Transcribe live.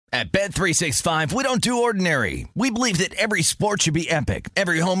At Bet365, we don't do ordinary. We believe that every sport should be epic.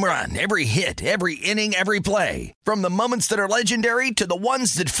 Every home run, every hit, every inning, every play. From the moments that are legendary to the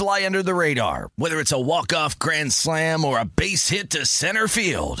ones that fly under the radar. Whether it's a walk-off grand slam or a base hit to center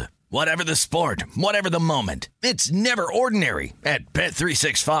field. Whatever the sport, whatever the moment. It's never ordinary at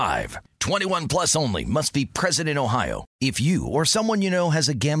Bet365. 21 plus only. Must be present in Ohio. If you or someone you know has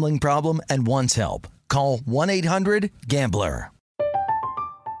a gambling problem and wants help, call 1-800-GAMBLER.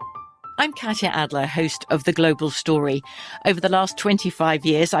 I'm Katya Adler, host of The Global Story. Over the last 25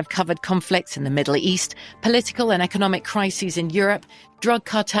 years, I've covered conflicts in the Middle East, political and economic crises in Europe, drug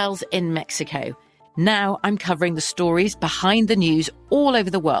cartels in Mexico. Now I'm covering the stories behind the news all over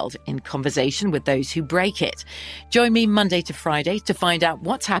the world in conversation with those who break it. Join me Monday to Friday to find out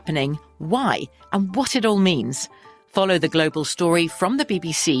what's happening, why, and what it all means. Follow The Global Story from the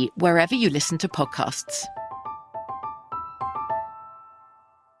BBC wherever you listen to podcasts.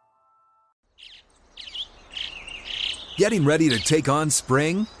 Getting ready to take on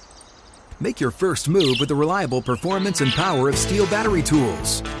spring? Make your first move with the reliable performance and power of Steel battery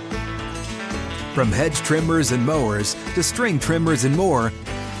tools. From hedge trimmers and mowers to string trimmers and more,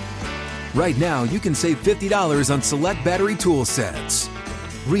 right now you can save $50 on select battery tool sets.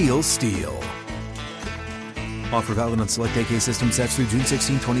 Real Steel. Offer valid on select AK system sets through June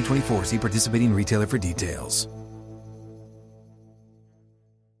 16, 2024. See participating retailer for details.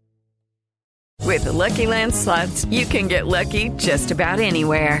 With the Lucky Land Slots, you can get lucky just about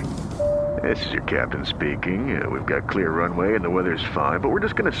anywhere. This is your captain speaking. We've got clear runway and the weather's fine, but we're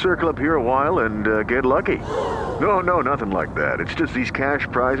just going to circle up here a while and get lucky. No, nothing like that. It's just these cash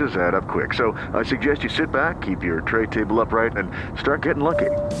prizes add up quick. So I suggest you sit back, keep your tray table upright, and start getting lucky.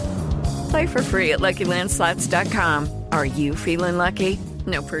 Play for free at LuckyLandSlots.com. Are you feeling lucky?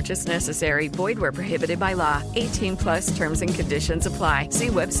 No purchase necessary. Void where prohibited by law. 18 plus terms and conditions apply. See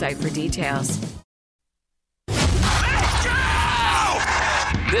website for details.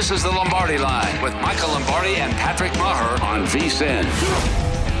 This is the Lombardi Line with Michael Lombardi and Patrick Maher on VSiN.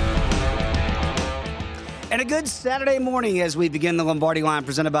 And a good Saturday morning as we begin the Lombardi Line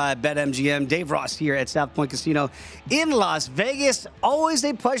presented by BetMGM. Dave Ross here at South Point Casino in Las Vegas. Always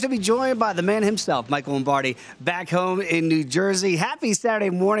a pleasure to be joined by the man himself, Michael Lombardi, back home in New Jersey. Happy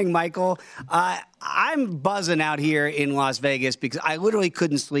Saturday morning, Michael. I'm buzzing out here in Las Vegas because I literally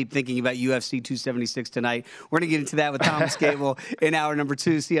couldn't sleep thinking about UFC 276 tonight. We're going to get into that with Thomas Gable in hour number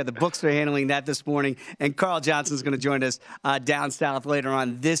 2, see how the books are handling that this morning. And Carl Johnson's going to join us down south later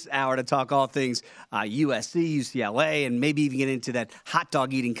on this hour to talk all things USC, UCLA, and maybe even get into that hot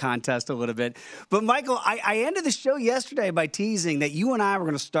dog eating contest a little bit. But, Michael, I ended the show yesterday by teasing that you and I were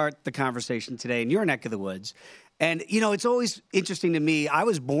going to start the conversation today in your neck of the woods. And, you know, it's always interesting to me. I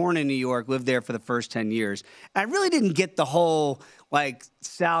was born in New York, lived there for the first 10 years. I really didn't get the whole, like,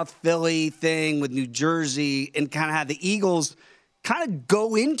 South Philly thing with New Jersey and kind of how the Eagles kind of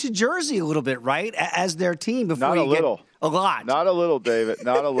go into Jersey a little bit, right, as their team before Not you a little. get a lot. Not a little, David.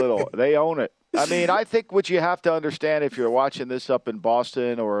 Not a little. They own it. I mean, I think what you have to understand if you're watching this up in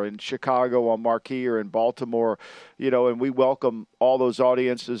Boston or in Chicago on Marquee or in Baltimore, you know, and we welcome all those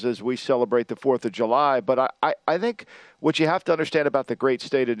audiences as we celebrate the 4th of July. But I think what you have to understand about the great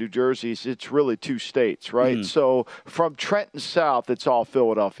state of New Jersey is it's really 2 states, right? Mm-hmm. So from Trenton south, it's all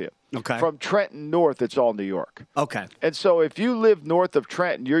Philadelphia. Okay. From Trenton north, it's all New York. Okay. And so if you live north of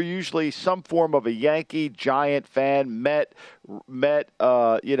Trenton, you're usually some form of a Yankee, Giant fan, Met,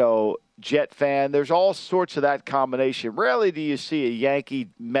 Jet fan. There's all sorts of that combination. Rarely do you see a Yankee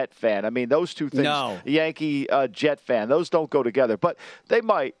Met fan. I mean, those two things, Yankee Jet fan, those don't go together. But they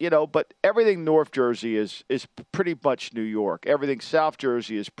might, you know, but everything North Jersey is pretty much New York. Everything South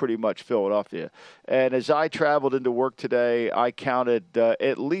Jersey is pretty much Philadelphia. And as I traveled into work today, I counted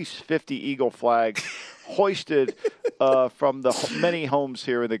at least 50 Eagle flags hoisted from the many homes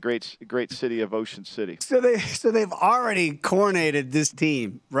here in the great city of Ocean City. So they've already coronated this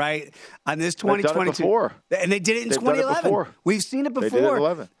team, right? On this 2022. They've done it before. And they did it in 2011. We've seen it before. They did it in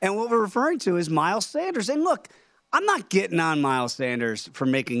 11. And what we're referring to is Miles Sanders. And look, I'm not getting on Miles Sanders for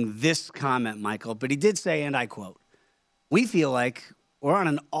making this comment, Michael, but he did say, and I quote, "We feel like we're on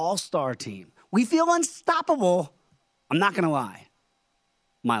an all-star team. We feel unstoppable." I'm not going to lie.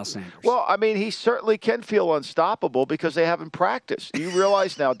 Miles Sanders. Well, I mean, he certainly can feel unstoppable because they haven't practiced. You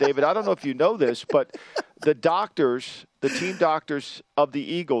realize now, David, I don't know if you know this, but the team doctors of the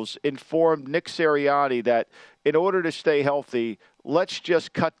Eagles informed Nick Sirianni that in order to stay healthy, let's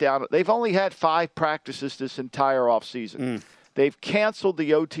just cut down. They've only had 5 practices this entire offseason. They've canceled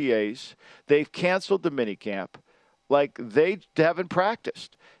the OTAs. They've canceled the minicamp. like they haven't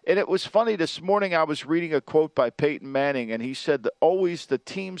practiced. And it was funny, this morning I was reading a quote by Peyton Manning, and he said that always the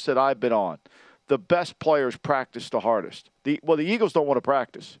teams that I've been on, the best players practice the hardest. The Eagles don't want to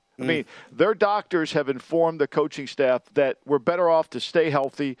practice. I mean, their doctors have informed the coaching staff that we're better off to stay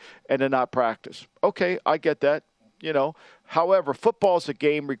healthy and to not practice. Okay, I get that, However, football is a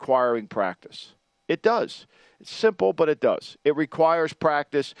game requiring practice. It does. It's simple, but it does. It requires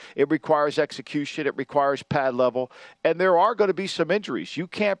practice. It requires execution. It requires pad level. And there are going to be some injuries. You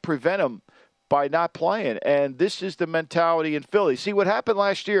can't prevent them by not playing. And this is the mentality in Philly. See, what happened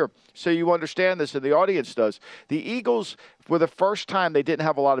last year, so you understand this and the audience does, the Eagles, for the first time, they didn't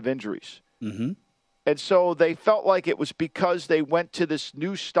have a lot of injuries. Mm-hmm. And so they felt like it was because they went to this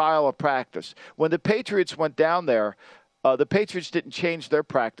new style of practice. When the Patriots went down there, the Patriots didn't change their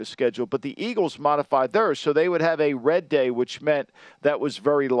practice schedule, but the Eagles modified theirs. So they would have a red day, which meant that was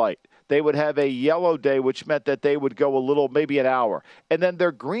very light. They would have a yellow day, which meant that they would go a little, maybe an hour. And then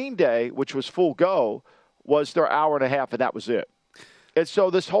their green day, which was full go, was their hour and a half, and that was it. And so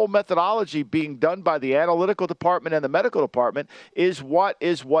this whole methodology being done by the analytical department and the medical department is what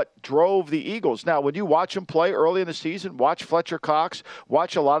drove the Eagles. Now, when you watch them play early in the season, watch Fletcher Cox,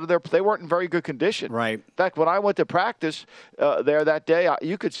 watch a lot of they weren't in very good condition. Right. In fact, when I went to practice there that day,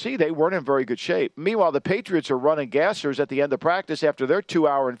 you could see they weren't in very good shape. Meanwhile, the Patriots are running gassers at the end of practice after their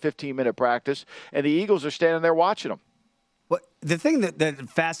 2-hour and 15-minute practice, and the Eagles are standing there watching them. Well, the thing that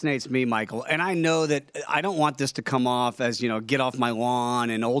fascinates me, Michael, and I know that I don't want this to come off as, get off my lawn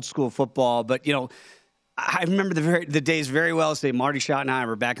and old school football, but, I remember the days very well. Say Marty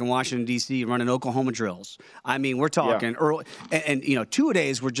Schottenheimer back in Washington, D.C., running Oklahoma drills. I mean, we're talking early, and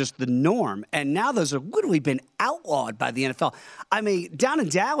 2-a-days were just the norm. And now those have literally been outlawed by the NFL. I mean, down in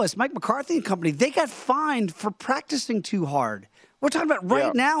Dallas, Mike McCarthy and company, they got fined for practicing too hard. We're talking about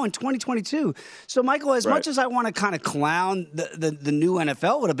right now in 2022. So, Michael, as much as I want to kind of clown the new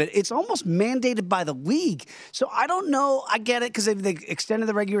NFL a little bit, it's almost mandated by the league. So I don't know. I get it because they extended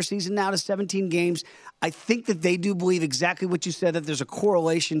the regular season now to 17 games. I think that they do believe exactly what you said, that there's a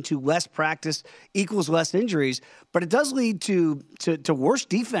correlation to less practice equals less injuries. But it does lead to worse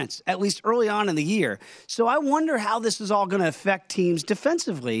defense, at least early on in the year. So I wonder how this is all going to affect teams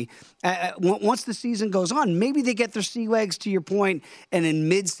defensively once the season goes on. Maybe they get their sea legs, to your point, and in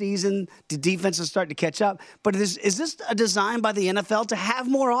mid-season, the defense is starting to catch up. But is this a design by the NFL to have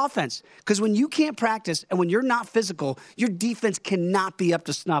more offense? Because when you can't practice and when you're not physical, your defense cannot be up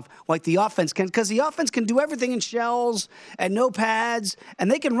to snuff like the offense can, because the offense can do everything in shells and no pads, and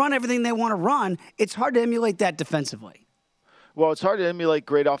they can run everything they want to run. It's hard to emulate that defensively. Well, it's hard to emulate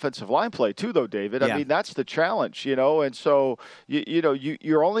great offensive line play, too, though, David. I mean, that's the challenge, And so,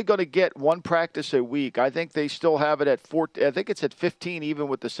 you're only going to get one practice a week. I think they still have it at 14. I think it's at 15, even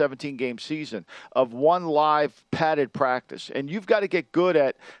with the 17-game season, of one live padded practice. And you've got to get good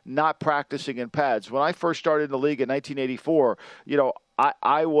at not practicing in pads. When I first started in the league in 1984,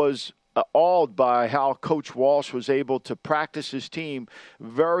 I was awed by how Coach Walsh was able to practice his team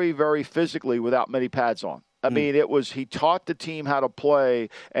very, very physically without many pads on. I mean, he taught the team how to play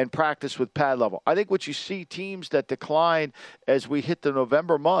and practice with pad level. I think what you see teams that decline as we hit the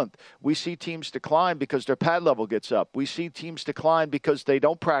November month, we see teams decline because their pad level gets up. We see teams decline because they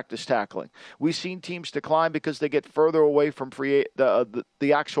don't practice tackling. We've seen teams decline because they get further away from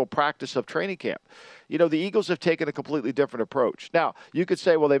the actual practice of training camp. The Eagles have taken a completely different approach. Now, you could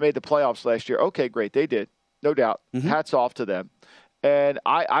say, well, they made the playoffs last year. Okay, great. They did. No doubt. Mm-hmm. Hats off to them. And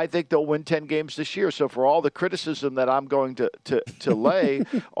I think they'll win 10 games this year. So for all the criticism that I'm going to lay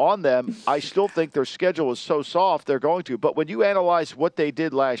on them, I still think their schedule is so soft they're going to. But when you analyze what they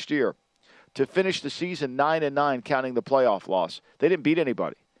did last year to finish the season 9-9, counting the playoff loss, they didn't beat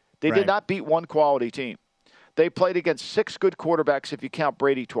anybody. They did not beat one quality team. They played against 6 good quarterbacks if you count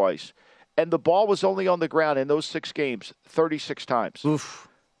Brady twice. And the ball was only on the ground in those 6 games 36 times. Oof.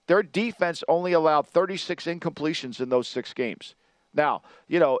 Their defense only allowed 36 incompletions in those 6 games. Now,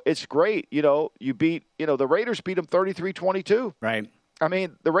 it's great. You beat, the Raiders beat them 33-22. Right. I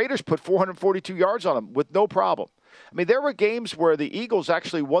mean, the Raiders put 442 yards on them with no problem. I mean, there were games where the Eagles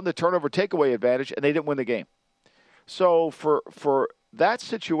actually won the turnover takeaway advantage and they didn't win the game. So for that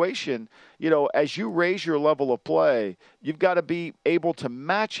situation, as you raise your level of play, you've got to be able to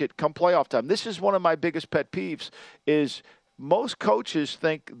match it come playoff time. This is one of my biggest pet peeves is most coaches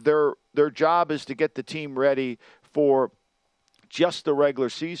think their job is to get the team ready for just the regular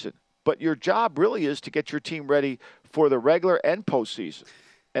season. But your job really is to get your team ready for the regular and postseason.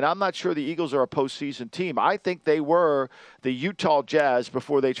 And I'm not sure the Eagles are a postseason team. I think they were the Utah Jazz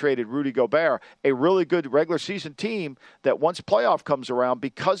before they traded Rudy Gobert, a really good regular season team that once playoff comes around,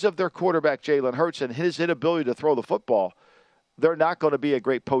 because of their quarterback Jalen Hurts and his inability to throw the football, they're not going to be a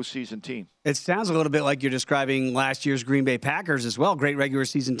great postseason team. It sounds a little bit like you're describing last year's Green Bay Packers as well. Great regular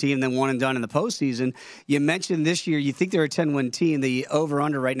season team, then one and done in the postseason. You mentioned this year you think they're a 10-win team. The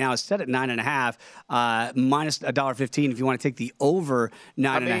over-under right now is set at 9.5, minus $1.15 if you want to take the over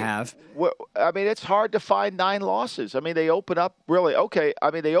 9.5. I mean, it's hard to find 9 losses. I mean, they open up really okay. I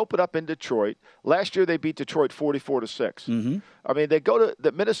mean, they open up in Detroit. Last year they beat Detroit 44-6. Mm-hmm. I mean, they go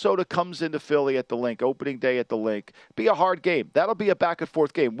to Minnesota comes into Philly at the Link, opening day at the Link. Be a hard game. That'll be a back and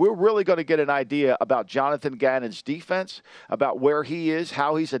forth game. We're really going to get an idea about Jonathan Gannon's defense, about where he is,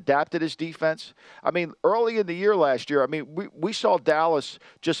 how he's adapted his defense. I mean, early in the year last year, I mean, we saw Dallas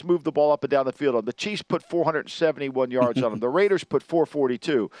just move the ball up and down the field. The Chiefs put 471 yards on them. The Raiders put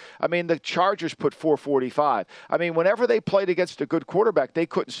 442. I mean, the Chargers put 445. I mean, whenever they played against a good quarterback, they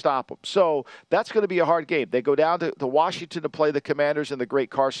couldn't stop them. So that's going to be a hard game. They go down to Washington to play the Commanders and the great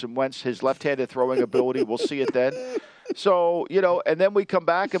Carson Wentz, his left-handed throwing ability. We'll see it then. So, and then we come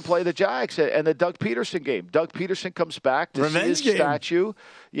back and play the Jags and the Doug Peterson game. Doug Peterson comes back to see his statue.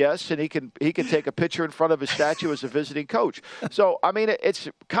 Yes, and he can take a picture in front of his statue as a visiting coach. So, I mean, it's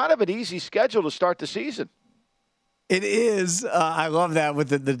kind of an easy schedule to start the season. It is. I love that with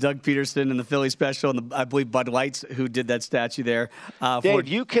the Doug Peterson and the Philly special, and I believe Bud Light's who did that statue there. Dave,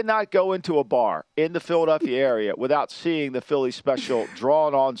 you cannot go into a bar in the Philadelphia area without seeing the Philly special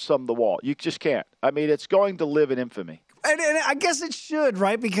drawn on some of the wall. You just can't. I mean, it's going to live in infamy. And I guess it should,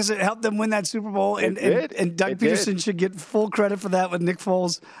 right? Because it helped them win that Super Bowl. And Doug Peterson should get full credit for that with Nick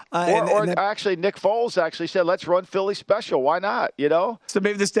Foles. Actually, Nick Foles actually said, let's run Philly special. Why not, So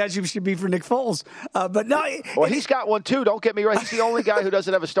maybe the statue should be for Nick Foles. But no. Well, he's got one, too. Don't get me wrong. He's the only guy who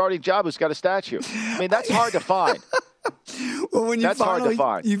doesn't have a starting job who's got a statue. I mean, that's hard to find. Well, when you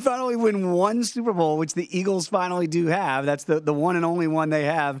finally win one Super Bowl, which the Eagles finally do have, that's the one and only one they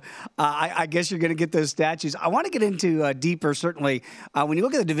have, I guess you're going to get those statues. I want to get into deeper, certainly, when you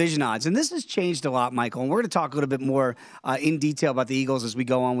look at the division odds, and this has changed a lot, Michael, and we're going to talk a little bit more in detail about the Eagles as we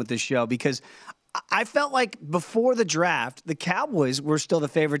go on with this show, because I felt like before the draft, the Cowboys were still the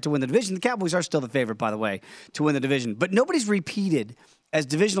favorite to win the division. The Cowboys are still the favorite, by the way, to win the division, but nobody's repeated as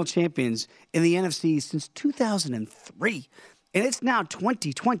divisional champions in the NFC since 2003. And it's now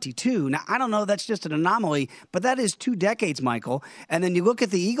 2022. Now, I don't know, that's just an anomaly, but that is 2 decades, Michael. And then you look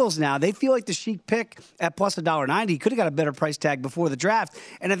at the Eagles now, they feel like the chic pick at plus $1.90. Could have got a better price tag before the draft.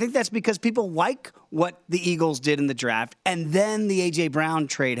 And I think that's because people like what the Eagles did in the draft. And then the A.J. Brown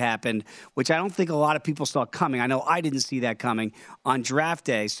trade happened, which I don't think a lot of people saw coming. I know I didn't see that coming on draft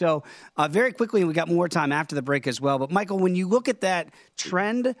day. So very quickly, and we got more time after the break as well. But, Michael, when you look at that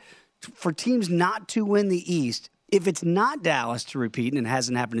trend for teams not to win the East, if it's not Dallas to repeat, and it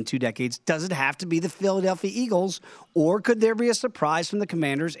hasn't happened in 2 decades, does it have to be the Philadelphia Eagles, or could there be a surprise from the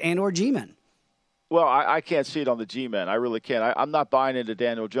Commanders and or G-Men? Well, I can't see it on the G-Men. I really can't. I'm not buying into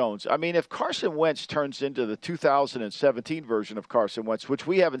Daniel Jones. I mean, if Carson Wentz turns into the 2017 version of Carson Wentz, which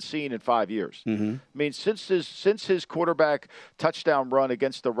we haven't seen in 5 years. Mm-hmm. I mean, since his quarterback touchdown run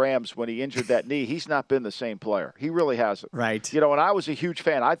against the Rams when he injured that knee, he's not been the same player. He really hasn't. Right. And I was a huge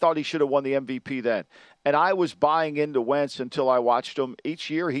fan. I thought he should have won the MVP then. And I was buying into Wentz until I watched him. Each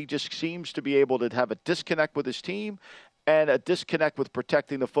year, he just seems to be able to have a disconnect with his team and a disconnect with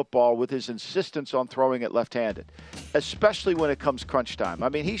protecting the football with his insistence on throwing it left-handed, especially when it comes crunch time. I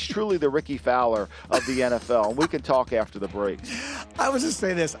mean, he's truly the Ricky Fowler of the NFL, and we can talk after the break. I was just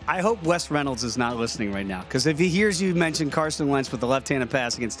saying this. I hope Wes Reynolds is not listening right now, because if he hears you mention Carson Wentz with the left-handed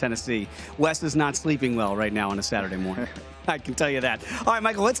pass against Tennessee, Wes is not sleeping well right now on a Saturday morning. I can tell you that. All right,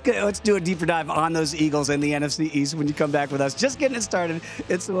 Michael, let's do a deeper dive on those Eagles and the NFC East when you come back with us. Just getting it started.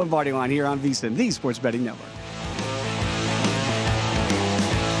 It's the Lombardi Line here on VSiN, the Sports Betting Network.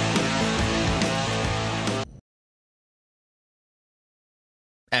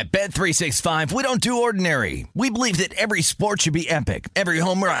 At Bet365, we don't do ordinary. We believe that every sport should be epic. Every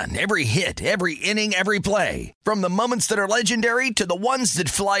home run, every hit, every inning, every play. From the moments that are legendary to the ones that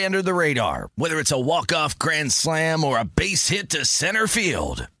fly under the radar. Whether it's a walk-off grand slam or a base hit to center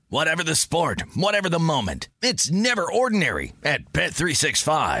field. Whatever the sport, whatever the moment. It's never ordinary at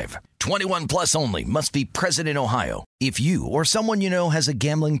Bet365. 21 plus only. Must be present in Ohio. If you or someone you know has a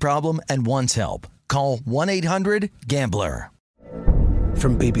gambling problem and wants help, call 1-800-GAMBLER.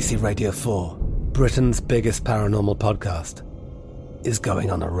 From BBC Radio 4, Britain's biggest paranormal podcast is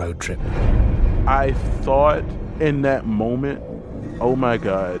going on a road trip. I thought in that moment, oh my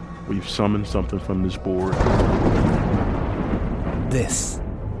God, we've summoned something from this board. This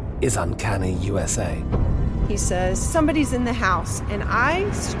is Uncanny USA. He says, somebody's in the house, and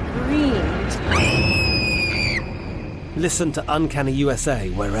I screamed. Listen to Uncanny USA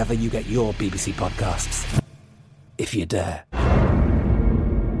wherever you get your BBC podcasts, if you dare.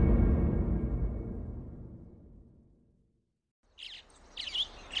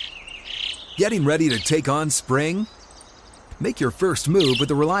 Getting ready to take on spring? Make your first move with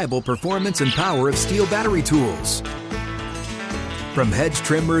the reliable performance and power of Steel battery tools. From hedge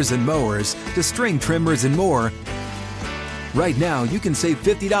trimmers and mowers to string trimmers and more, right now you can save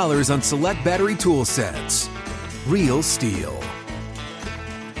 $50 on select battery tool sets. Real Steel.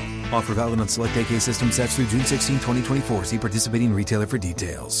 Offer valid on select AK system sets through June 16, 2024. See participating retailer for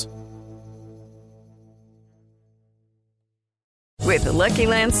details. With the Lucky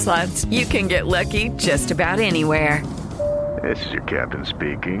Land Slots, you can get lucky just about anywhere. This is your captain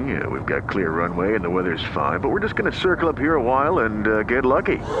speaking. We've got clear runway and the weather's fine, but we're just going to circle up here a while and get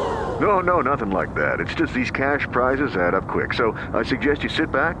lucky. No, nothing like that. It's just these cash prizes add up quick. So I suggest you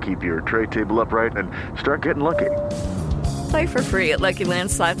sit back, keep your tray table upright, and start getting lucky. Play for free at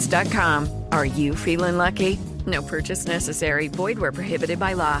LuckyLandSlots.com. Are you feeling lucky? No purchase necessary. Void where prohibited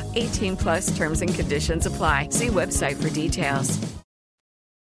by law. 18 plus terms and conditions apply. See website for details.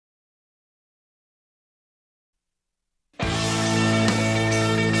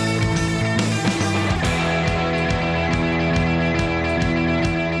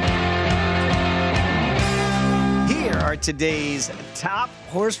 Today's top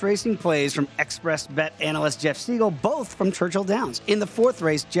horse racing plays from Express Bet analyst Jeff Siegel, both from Churchill Downs. In the fourth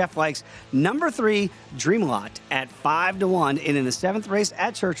race, Jeff likes number 3, Dream-A-Lot at 5-1. And in the seventh race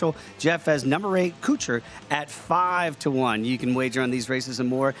at Churchill, Jeff has number 8, Kucher at 5-1. You can wager on these races and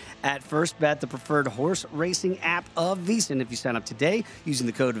more at First Bet, the preferred horse racing app of VSiN. If you sign up today using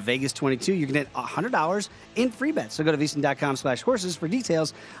the code Vegas22, you can get $100 in free bets. So go to VSiN.com/horses for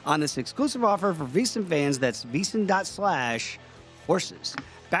details on this exclusive offer for VSiN fans. That's VSiN.com/horses.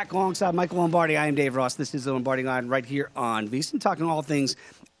 Back alongside Michael Lombardi, I am Dave Ross. This is the Lombardi Line right here on VSiN, talking all things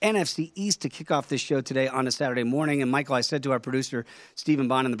NFC East to kick off this show today on a Saturday morning. And Michael, I said to our producer, Stephen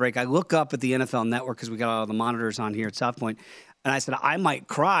Bond, in the break, I look up at the NFL Network because we got all the monitors on here at South Point, and I said, I might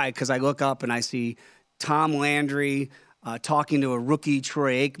cry because I look up and I see Tom Landry talking to a rookie,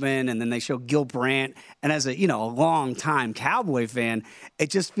 Troy Aikman, and then they show Gil Brandt. And as a long-time Cowboy fan, it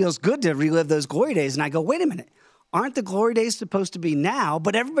just feels good to relive those glory days. And I go, wait a minute. Aren't the glory days supposed to be now?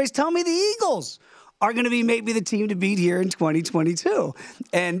 But everybody's telling me the Eagles are going to be maybe the team to beat here in 2022.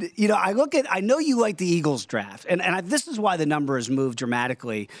 And, I know you like the Eagles draft. And this is why the number has moved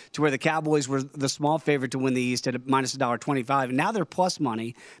dramatically to where the Cowboys were the small favorite to win the East at minus $1.25. And now they're plus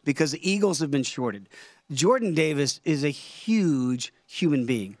money because the Eagles have been shorted. Jordan Davis is a huge human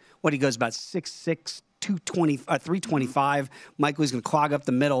being. He goes about 6'6", 325. Michael's going to clog up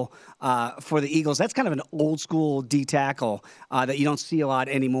the middle for the Eagles. That's kind of an old school D tackle that you don't see a lot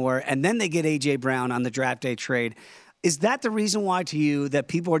anymore. And then they get A.J. Brown on the draft day trade. Is that the reason why to you that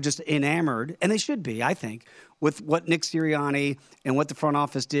people are just enamored, and they should be, I think, with what Nick Sirianni and what the front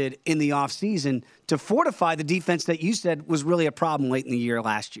office did in the offseason to fortify the defense that you said was really a problem late in the year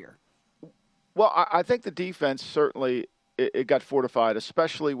last year? Well, I think the defense certainly it got fortified,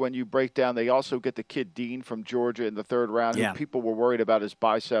 especially when you break down. They also get the kid Dean from Georgia in the third round. Yeah. Who people were worried about his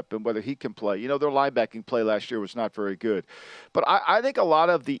bicep and whether he can play. Their linebacking play last year was not very good. But I think a lot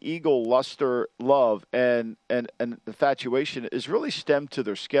of the Eagle luster, love, and infatuation is really stemmed to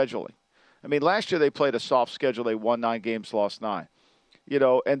their scheduling. I mean, last year they played a soft schedule. They won 9 games, lost 9.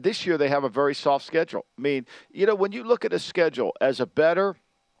 And this year they have a very soft schedule. I mean, when you look at a schedule as a bettor,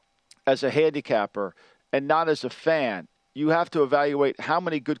 as a handicapper, and not as a fan, you have to evaluate how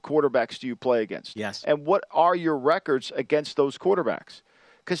many good quarterbacks do you play against. Yes. And what are your records against those quarterbacks?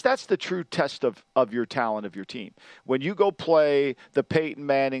 Because that's the true test of your talent of your team. When you go play the Peyton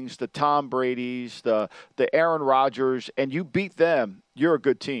Mannings, the Tom Bradys, the Aaron Rodgers, and you beat them, you're a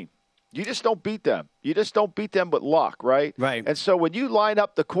good team. You just don't beat them. You just don't beat them with luck, right? Right. And so when you line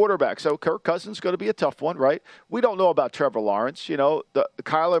up the quarterback, so Kirk Cousins is going to be a tough one, right? We don't know about Trevor Lawrence. The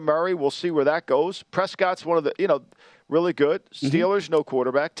Kyler Murray, we'll see where that goes. Prescott's one of the, really good. Steelers, no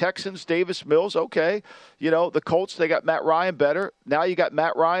quarterback. Texans, Davis Mills, okay. The Colts, they got Matt Ryan better. Now you got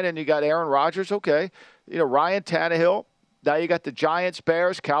Matt Ryan and you got Aaron Rodgers, okay. Ryan Tannehill. Now you got the Giants,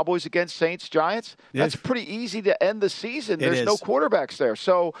 Bears, Cowboys against Saints, Giants. That's pretty easy to end the season. There's no quarterbacks there.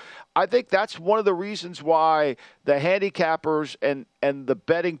 So I think that's one of the reasons why the handicappers and the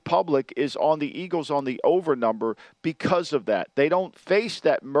betting public is on the Eagles on the over number because of that. They don't face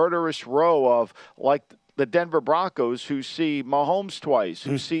that murderous row of like the Denver Broncos who see Mahomes twice,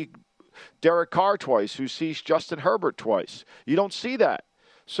 who see Derek Carr twice, who sees Justin Herbert twice. You don't see that.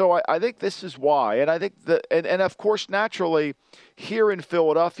 So I think this is why. And I think and of course, naturally, here in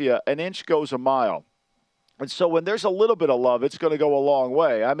Philadelphia, an inch goes a mile. And so when there's a little bit of love, it's going to go a long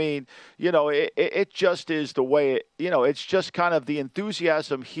way. I mean, it just is the way, it's just kind of the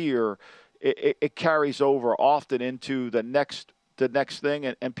enthusiasm here. It carries over often into the next thing,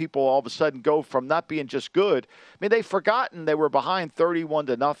 and people all of a sudden go from not being just good. I mean, they've forgotten they were behind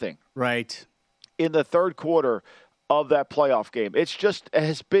 31-0. Right. In the third quarter of that playoff game. It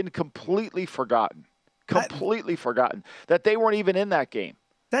has been completely forgotten that they weren't even in that game.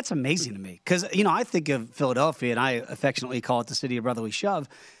 That's amazing to me because, I think of Philadelphia, and I affectionately call it the city of brotherly shove.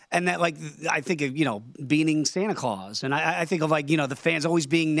 And that, I think of, beating Santa Claus. And I think of, the fans always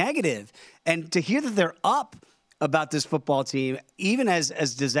being negative. And to hear that they're up about this football team, even as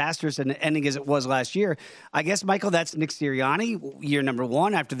disastrous an ending as it was last year. I guess, Michael, that's Nick Sirianni, year number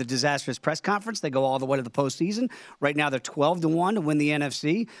one after the disastrous press conference. They go all the way to the postseason. Right now, they're 12-1 to win the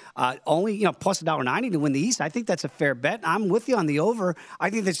NFC. Only, plus $1.90 to win the East. I think that's a fair bet. I'm with you on the over.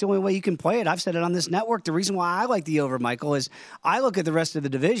 I think that's the only way you can play it. I've said it on this network. The reason why I like the over, Michael, is I look at the rest of the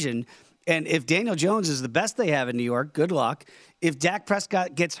division. And if Daniel Jones is the best they have in New York, good luck. If Dak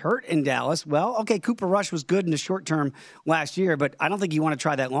Prescott gets hurt in Dallas, well, okay, Cooper Rush was good in the short term last year, but I don't think you want to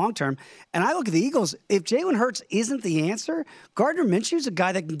try that long term. And I look at the Eagles. If Jalen Hurts isn't the answer, Gardner Minshew's a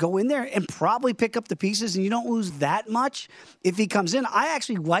guy that can go in there and probably pick up the pieces, and you don't lose that much if he comes in. I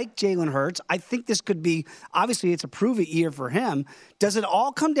actually like Jalen Hurts. I think this could be, obviously, it's a prove-it year for him. Does it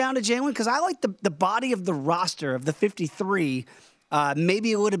all come down to Jalen? Because I like the body of the roster of the 53.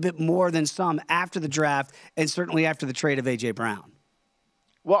 Maybe a little bit more than some after the draft and certainly after the trade of A.J. Brown.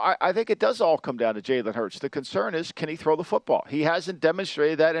 Well, I think it does all come down to Jalen Hurts. The concern is, can he throw the football? He hasn't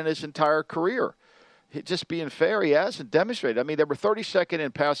demonstrated that in his entire career. Just being fair, he hasn't demonstrated. I mean, they were 32nd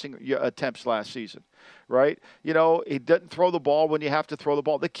in passing attempts last season, right? He doesn't throw the ball when you have to throw the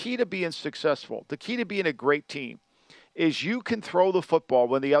ball. The key to being successful, the key to being a great team is you can throw the football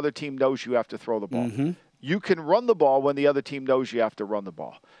when the other team knows you have to throw the ball. Mm-hmm. You can run the ball when the other team knows you have to run the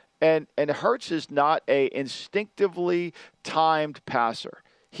ball. And Hurts is not a instinctively timed passer.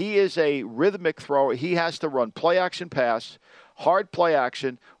 He is a rhythmic thrower. He has to run play action pass, hard play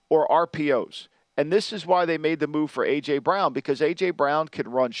action, or RPOs. And this is why they made the move for A.J. Brown, because A.J. Brown can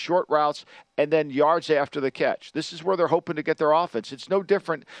run short routes and then yards after the catch. This is where they're hoping to get their offense. It's no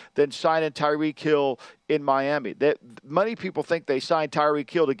different than signing Tyreek Hill in Miami. Many people think they signed Tyreek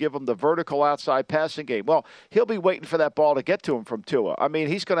Hill to give him the vertical outside passing game. Well, he'll be waiting for that ball to get to him from Tua. I mean,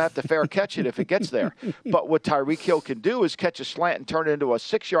 he's going to have to fair catch it if it gets there. But what Tyreek Hill can do is catch a slant and turn it into a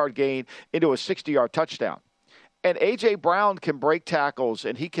 6-yard gain into a 60-yard touchdown. And A.J. Brown can break tackles,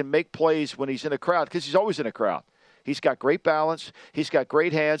 and he can make plays when he's in a crowd because he's always in a crowd. He's got great balance, he's got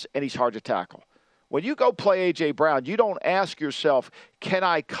great hands, and he's hard to tackle. When you go play A.J. Brown, you don't ask yourself, can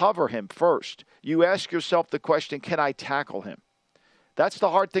I cover him first? You ask yourself the question, can I tackle him? That's the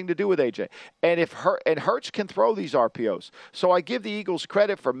hard thing to do with A.J. And Hurts can throw these RPOs. So I give the Eagles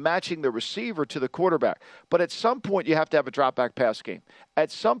credit for matching the receiver to the quarterback. But at some point, you have to have a drop-back pass game.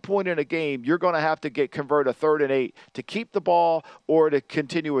 At some point in a game, you're going to have to convert a 3rd and 8 to keep the ball or to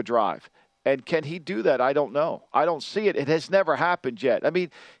continue a drive. And can he do that? I don't know. I don't see it. It has never happened yet. I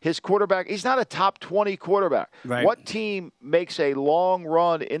mean, his quarterback, he's not a top 20 quarterback. Right. What team makes a long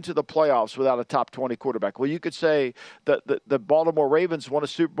run into the playoffs without a top 20 quarterback? Well, you could say that the Baltimore Ravens won a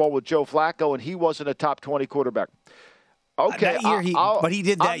Super Bowl with Joe Flacco, and he wasn't a top 20 quarterback. Okay, but he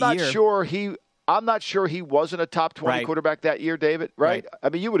did that year. I'm not sure he wasn't a top 20 quarterback that year, David, right? I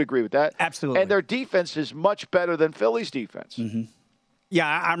mean, you would agree with that. Absolutely. And their defense is much better than Philly's defense. Mm-hmm. Yeah,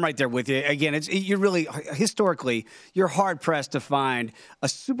 I'm right there with you. Again, you're really, historically, you're hard-pressed to find a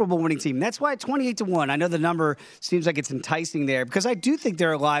Super Bowl winning team. That's why 28-1. I know the number seems like it's enticing there because I do think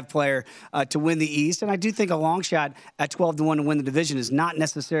they're a live player to win the East, and I do think a long shot at 12-1 to win the division is not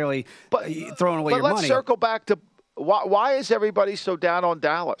necessarily throwing away your money. But let's circle back to why is everybody so down on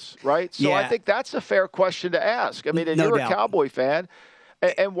Dallas, right? So I think that's a fair question to ask. I mean, and you're a Cowboy fan.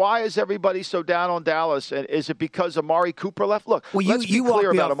 And why is everybody so down on Dallas? And is it because Amari Cooper left? Look, let's be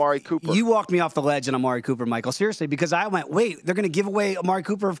clear about Amari Cooper. You walked me off the ledge on Amari Cooper, Michael. Seriously, because I went, wait, they're going to give away Amari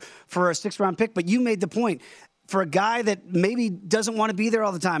Cooper for a 6th-round pick. But you made the point. For a guy that maybe doesn't want to be there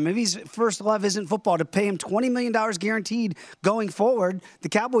all the time, maybe his first love isn't football, to pay him $20 million guaranteed going forward, the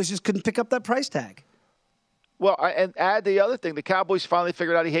Cowboys just couldn't pick up that price tag. Well, and add the other thing. The Cowboys finally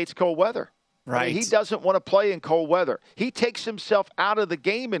figured out he hates cold weather. Right. I mean, he doesn't want to play in cold weather. He takes himself out of the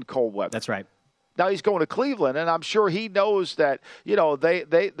game in cold weather. That's right. Now he's going to Cleveland, and I'm sure he knows that,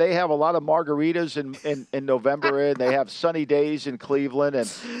 they have a lot of margaritas in November, and they have sunny days in Cleveland,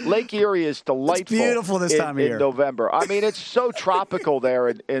 and Lake Erie is delightful. It's beautiful this time of year. In November. I mean, it's so tropical there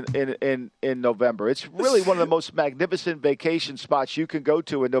in November. It's really one of the most magnificent vacation spots you can go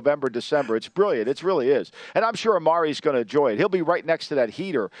to in November, December. It's brilliant. It really is. And I'm sure Amari's going to enjoy it. He'll be right next to that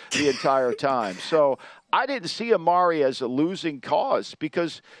heater the entire time. So I didn't see Amari as a losing cause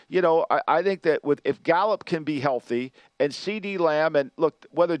because, I think that if Gallup can be healthy and CeeDee Lamb and, look,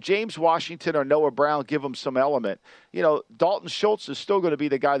 whether James Washington or Noah Brown give them some element, Dalton Schultz is still going to be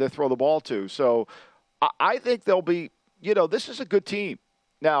the guy they throw the ball to. So I think they'll be, this is a good team.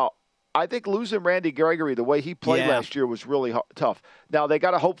 Now, I think losing Randy Gregory the way he played last year was really tough. Now, they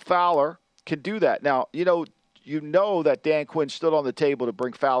got to hope Fowler can do that. Now, that Dan Quinn stood on the table to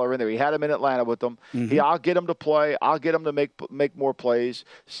bring Fowler in there. He had him in Atlanta with them. Mm-hmm. I'll get him to play. I'll get him to make more plays.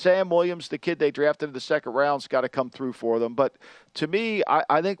 Sam Williams, the kid they drafted in the second round, has got to come through for them. But to me,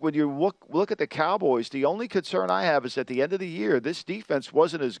 I think when you look at the Cowboys, the only concern I have is at the end of the year, this defense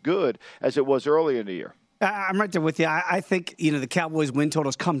wasn't as good as it was early in the year. I'm right there with you. I think, the Cowboys win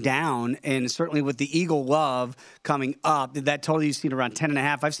totals come down, and certainly with the Eagle love coming up, that total you've seen around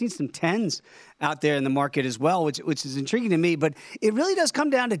 10.5. I've seen some 10s out there in the market as well, which is intriguing to me. But it really does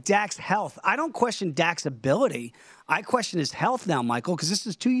come down to Dak's health. I don't question Dak's ability. I question his health now, Michael, because this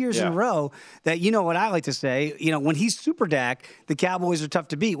is 2 years in a row that, what I like to say, when he's super Dak, the Cowboys are tough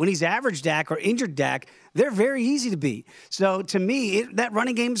to beat. When he's average Dak or injured Dak, they're very easy to beat. So to me, that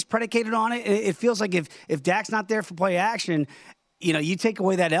running game is predicated on it. It feels like if Dak's not there for play action, you take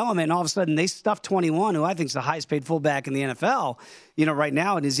away that element, and all of a sudden they stuff 21, who I think is the highest paid fullback in the NFL, right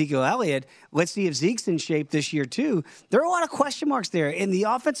now in Ezekiel Elliott. Let's see if Zeke's in shape this year, too. There are a lot of question marks there. In the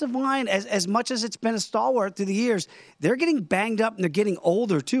offensive line, as much as it's been a stalwart through the years, they're getting banged up and they're getting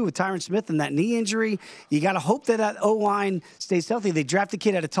older, too, with Tyron Smith and that knee injury. You got to hope that O-line stays healthy. They drafted a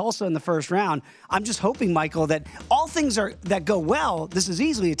kid out of Tulsa in the first round. I'm just hoping, Michael, that all things that go well, this is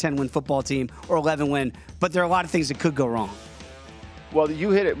easily a 10-win football team or 11-win, but there are a lot of things that could go wrong. Well, you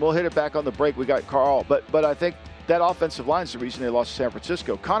hit it. We'll hit it back on the break. We got Carl. But I think that offensive line is the reason they lost to San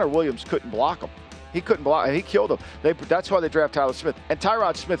Francisco. Connor Williams couldn't block him. He couldn't block, and he killed him. That's why they draft Tyler Smith. And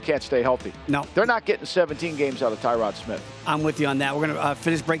Tyrod Smith can't stay healthy. No. They're not getting 17 games out of Tyrod Smith. I'm with you on that. We're going to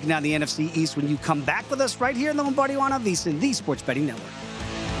finish breaking down the NFC East when you come back with us right here in the Lombardi Line on VSiN, the Sports Betting Network.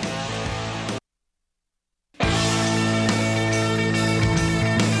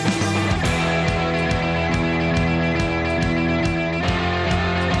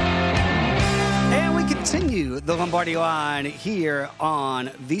 The Lombardi Line here on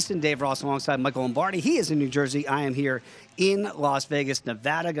VSiN. Dave Ross alongside Michael Lombardi. He is in New Jersey. I am here in Las Vegas,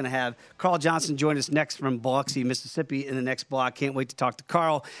 Nevada. Going to have Carl Johnson join us next from Biloxi, Mississippi in the next block. Can't wait to talk to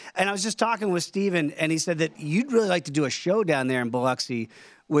Carl. And I was just talking with Steven, and he said that you'd really like to do a show down there in Biloxi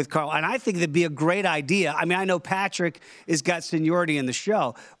with Carl. And I think that'd be a great idea. I mean, I know Patrick has got seniority in the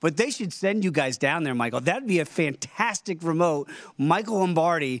show, but they should send you guys down there, Michael. That'd be a fantastic remote. Michael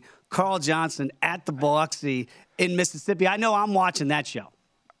Lombardi, Carl Johnson at the Biloxi in Mississippi. I know I'm watching that show.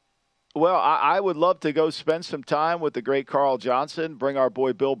 Well, I would love to go spend some time with the great Carl Johnson, bring our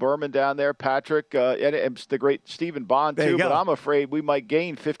boy Bill Berman down there, Patrick, and the great Stephen Bond, too. But I'm afraid we might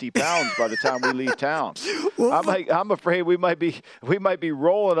gain 50 pounds by the time we leave town. I'm afraid we might be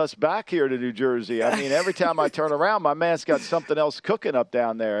rolling us back here to New Jersey. I mean, every time I turn around, my man's got something else cooking up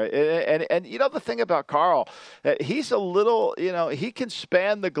down there. And the thing about Carl, he's a little, he can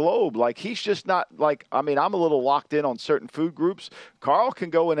span the globe. Like, he's just not like, I'm a little locked in on certain food groups. Carl can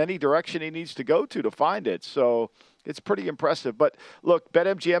go in any direction he needs to go to find it. So it's pretty impressive. But look,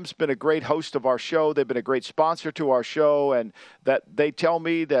 BetMGM's been a great host of our show. They've been a great sponsor to our show, and that they tell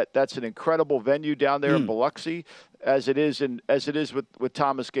me that that's an incredible venue down there in Biloxi, as it is with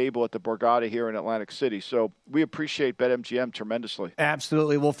Thomas Gable at the Borgata here in Atlantic City. So we appreciate BetMGM tremendously.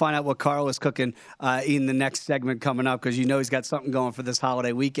 Absolutely. We'll find out what Carl is cooking in the next segment coming up, because he's got something going for this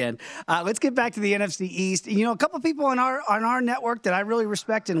holiday weekend. Let's get back to the NFC East. A couple of people on our network that I really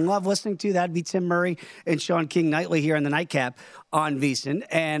respect and love listening to, that'd be Tim Murray and Sean King Nightly here in the Nightcap on VSiN.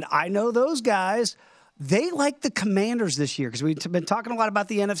 And I know those guys, they like the Commanders this year, because we've been talking a lot about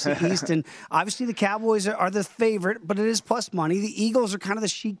the NFC East, and obviously the Cowboys are the favorite, but it is plus money. The Eagles are kind of the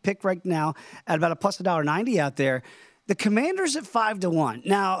chic pick right now at about a plus $1.90 out there. The Commanders at 5-1.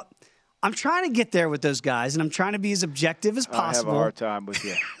 Now, I'm trying to get there with those guys, and I'm trying to be as objective as possible. I have a hard time with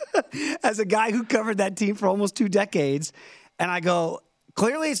you. As a guy who covered that team for almost 2 decades, and I go,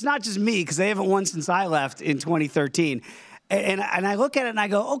 clearly it's not just me, because they haven't won since I left in 2013. And I look at it and I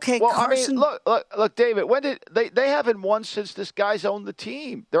go, okay, well, Carson. I mean, look, David. When did they haven't won since this guy's owned the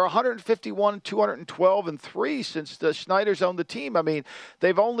team? They're 151, 212, and 3 since the Snyder's owned the team. I mean,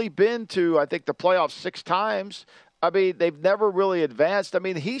 they've only been to, I think, the playoffs 6 times. I mean, they've never really advanced. I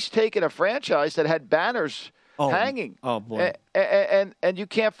mean, he's taken a franchise that had banners hanging. Oh boy. And you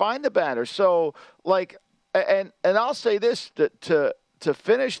can't find the banners. So and I'll say this to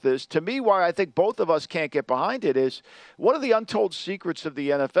finish this, to me, why I think both of us can't get behind it is one of the untold secrets of the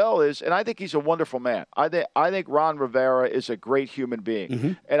NFL is, and I think he's a wonderful man. I think Ron Rivera is a great human being.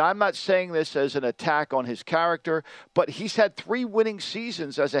 Mm-hmm. And I'm not saying this as an attack on his character, but he's had 3 winning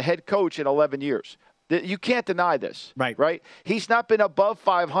seasons as a head coach in 11 years. You can't deny this. Right? He's not been above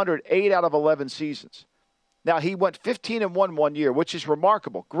 500 8 out of 11 seasons. Now, he went 15-1 one year, which is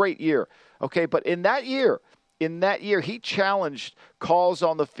remarkable. Great year. Okay, but in that year, he challenged calls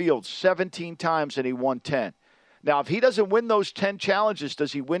on the field 17 times and he won 10. Now, if he doesn't win those 10 challenges,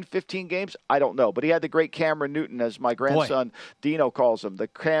 does he win 15 games? I don't know. But he had the great Cameron Newton, as my grandson Dino calls him, the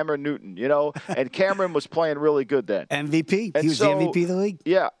Cameron Newton, and Cameron was playing really good then. MVP. He was the MVP of the league.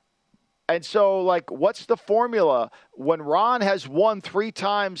 Yeah. And so, what's the formula? When Ron has won 3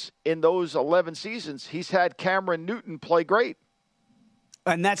 times in those 11 seasons, he's had Cameron Newton play great.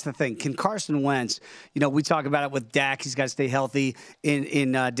 And that's the thing. Can Carson Wentz, we talk about it with Dak. He's got to stay healthy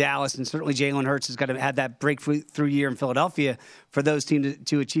in Dallas. And certainly Jalen Hurts has got to have that breakthrough year in Philadelphia for those teams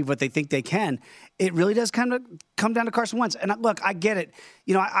to achieve what they think they can. It really does come down to Carson Wentz. And look, I get it.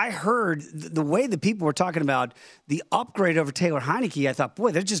 I heard the way that people were talking about the upgrade over Taylor Heinicke. I thought, boy,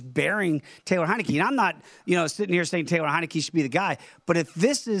 they're just burying Taylor Heinicke. And I'm not, sitting here saying Taylor Heinicke should be the guy. But if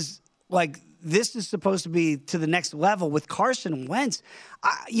this is this is supposed to be to the next level with Carson Wentz,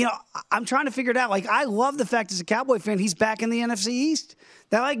 I'm trying to figure it out. I love the fact as a Cowboy fan, he's back in the NFC East.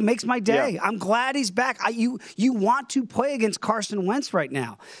 That makes my day. Yeah. I'm glad he's back. You want to play against Carson Wentz right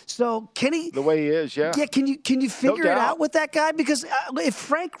now. So can he? The way he is, yeah. Yeah. Can you figure it out with that guy? Because if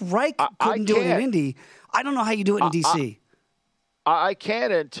Frank Reich couldn't do it in Indy, I don't know how you do it in DC. I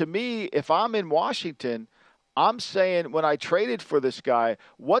can, and to me, if I'm in Washington, I'm saying when I traded for this guy,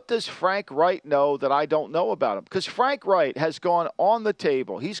 what does Frank Reich know that I don't know about him? Because Frank Reich has gone on the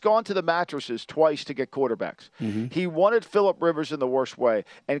table. He's gone to the mattresses twice to get quarterbacks. Mm-hmm. He wanted Phillip Rivers in the worst way.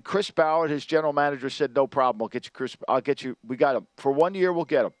 And Chris Ballard, his general manager, said, no problem. I'll get you. We got him. For 1 year, we'll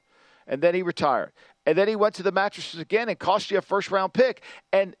get him. And then he retired. And then he went to the mattresses again and cost you a first-round pick.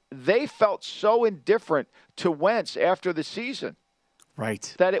 And they felt so indifferent to Wentz after the season.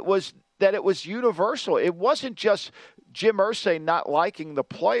 Right. That it was universal. It wasn't just Jim Irsay not liking the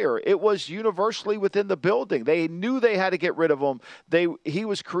player. It was universally within the building. They knew they had to get rid of him. He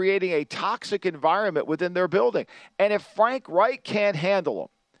was creating a toxic environment within their building. And if Frank Reich can't handle him,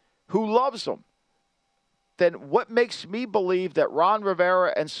 who loves him, then what makes me believe that Ron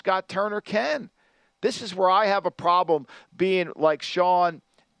Rivera and Scott Turner can? This is where I have a problem being like Sean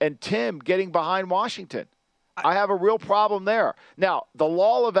and Tim getting behind Washington. I have a real problem there. Now, the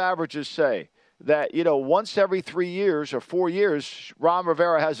law of averages say that, once every 3 years or 4 years, Ron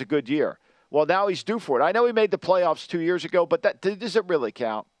Rivera has a good year. Well, now he's due for it. I know he made the playoffs 2 years ago, but does it really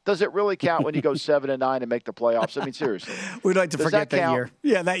count? Does it really count when you go 7-9 and make the playoffs? I mean, seriously. We'd like to forget that year.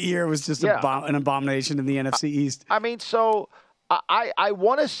 Yeah, that year was just an abomination in the NFC East. I mean, so I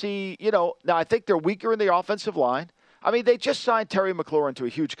want to see, now I think they're weaker in the offensive line. I mean, they just signed Terry McLaurin to a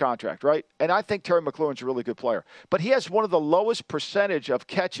huge contract, right? And I think Terry McLaurin's a really good player. But he has one of the lowest percentage of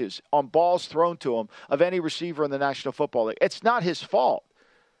catches on balls thrown to him of any receiver in the National Football League. It's not his fault.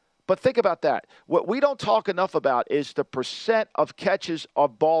 But think about that. What we don't talk enough about is the percent of catches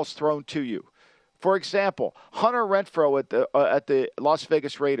of balls thrown to you. For example, Hunter Renfrow at the Las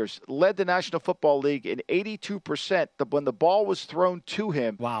Vegas Raiders led the National Football League in 82% when the ball was thrown to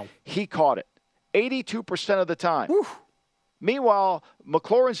him. Wow. He caught it. 82% of the time. Whew. Meanwhile,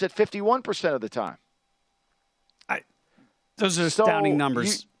 McLaurin's at 51% of the time. Those are astounding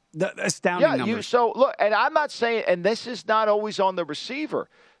numbers. Astounding numbers. So, look, and I'm not saying, and this is not always on the receiver.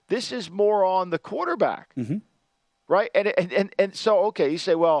 This is more on the quarterback. Mm-hmm. Right? And so, okay, you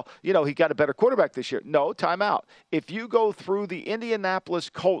say, well, he got a better quarterback this year. No, time out. If you go through the Indianapolis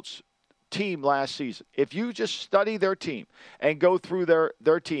Colts team last season, if you just study their team and go through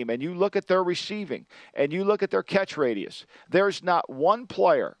their team and you look at their receiving and you look at their catch radius, there's not one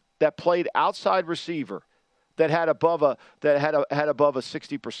player that played outside receiver that had above a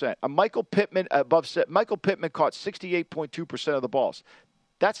 60%. Michael Pittman caught 68.2% of the balls.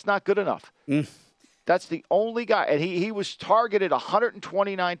 That's not good enough. That's the only guy, and he was targeted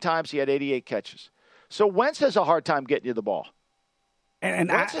 129 times. He had 88 catches. So Wentz has a hard time getting you the ball. And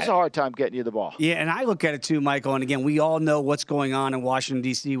Wentz has a hard time getting you the ball. Yeah, and I look at it too, Michael. And again, we all know what's going on in Washington,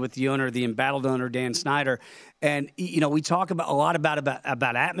 D.C. with the owner, the embattled owner, Dan Snyder. And, we talk a lot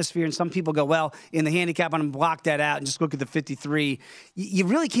about atmosphere. And some people go, well, in the handicap, I'm going to block that out and just look at the 53. You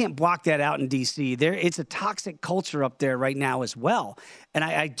really can't block that out in D.C. It's a toxic culture up there right now as well. And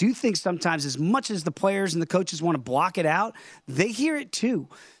I do think sometimes, as much as the players and the coaches want to block it out, they hear it too.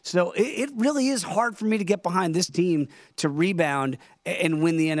 So it really is hard for me to get behind this team to rebound and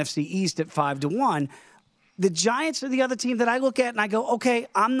win the NFC East at 5-1. The Giants are the other team that I look at and I go, okay,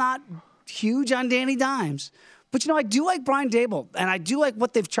 I'm not huge on Danny Dimes. But, I do like Brian Daboll, and I do like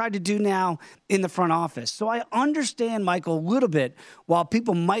what they've tried to do now in the front office. So I understand, Michael, a little bit, while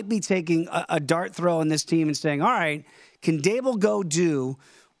people might be taking a dart throw in this team and saying, all right, can Daboll go do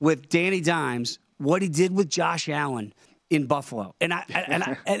with Danny Dimes what he did with Josh Allen in Buffalo? And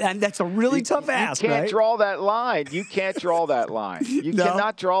that's a really tough ask, You can't right? draw that line. You can't draw that line. You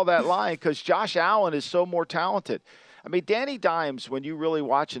cannot draw that line because Josh Allen is so more talented. I mean, Danny Dimes, when you really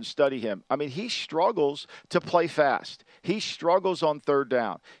watch and study him, he struggles to play fast. He struggles on third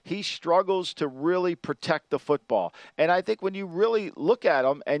down. He struggles to really protect the football. And I think when you really look at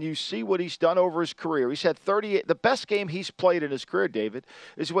him and you see what he's done over his career, he's had 38. The best game he's played in his career, David,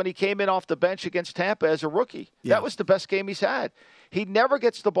 is when he came in off the bench against Tampa as a rookie. Yeah. That was the best game he's had. He never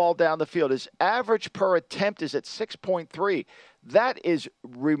gets the ball down the field. His average per attempt is at 6.3. That is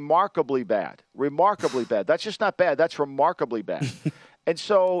remarkably bad. Remarkably bad. That's just not bad. That's remarkably bad. And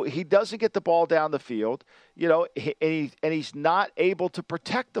so he doesn't get the ball down the field, and he's not able to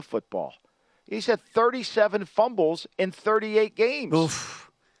protect the football. He's had 37 fumbles in 38 games.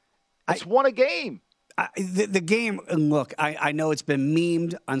 Oof. That's one a game. The game, look, I know it's been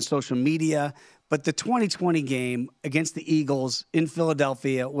memed on social media, but the 2020 game against the Eagles in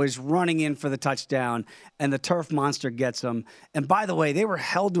Philadelphia was running in for the touchdown, and the turf monster gets them. And by the way, they were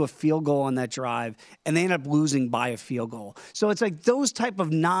held to a field goal on that drive, and they ended up losing by a field goal. So it's like those type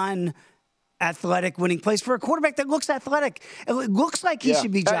of non-athletic winning plays for a quarterback that looks athletic. It looks like he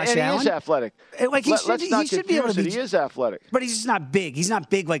should be Josh Allen. He is athletic. Like he should be able to be. He is athletic. But he's just not big. He's not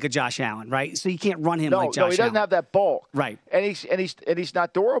big like a Josh Allen, right? So you can't run him like Josh Allen. No, he doesn't have that bulk. Right. And he's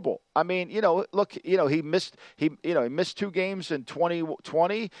not durable. I mean, look, he missed 2 games in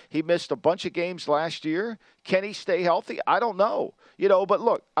 2020. He missed a bunch of games last year. Can he stay healthy? I don't know. But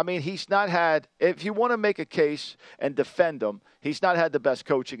look, he's not had, if you want to make a case and defend him, he's not had the best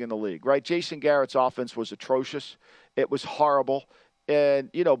coaching in the league, right? Jason Garrett's offense was atrocious. It was horrible. And,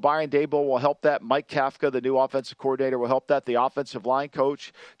 Brian Daboll will help that. Mike Kafka, the new offensive coordinator, will help that. The offensive line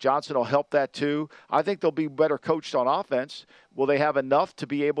coach, Johnson, will help that too. I think they'll be better coached on offense. Will they have enough to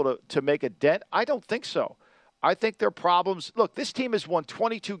be able to make a dent? I don't think so. I think their problems – look, this team has won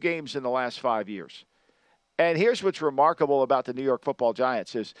 22 games in the last 5 years. And here's what's remarkable about the New York Football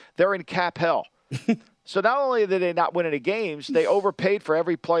Giants is they're in cap hell. So not only did they not win any games, they overpaid for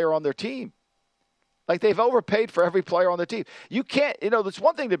every player on their team. Like, they've overpaid for every player on their team. You can't, it's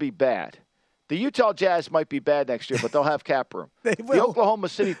one thing to be bad. The Utah Jazz might be bad next year, but they'll have cap room. The Oklahoma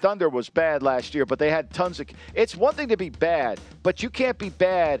City Thunder was bad last year, but they had tons of – it's one thing to be bad, but you can't be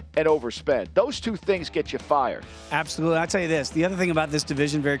bad and overspend. Those two things get you fired. Absolutely. I'll tell you this. The other thing about this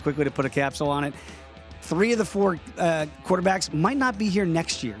division, very quickly to put a capsule on it, 3 of the 4 quarterbacks might not be here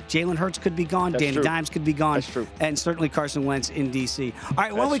next year. Jalen Hurts could be gone. That's Danny true. Dimes could be gone. That's true. And certainly Carson Wentz in D.C. All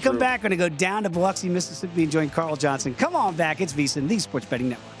right, when That's we come true. back, we're going to go down to Biloxi, Mississippi, and join Carl Johnson. Come on back. It's VSiN, the Sports Betting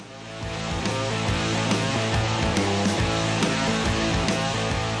Network.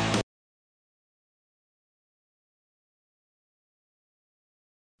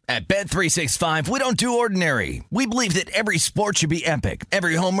 At Bet365, we don't do ordinary. We believe that every sport should be epic.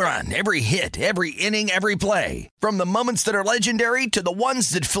 Every home run, every hit, every inning, every play. From the moments that are legendary to the ones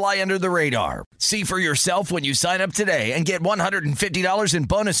that fly under the radar. See for yourself when you sign up today and get $150 in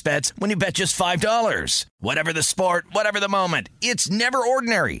bonus bets when you bet just $5. Whatever the sport, whatever the moment, it's never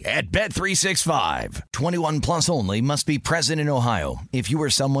ordinary at Bet365. 21 plus only. Must be present in Ohio. If you or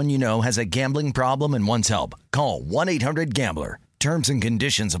someone you know has a gambling problem and wants help, call 1-800-GAMBLER. Terms and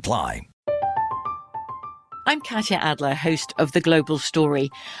conditions apply. I'm Katya Adler, host of The Global Story.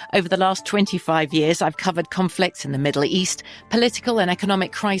 Over the last 25 years, I've covered conflicts in the Middle East, political and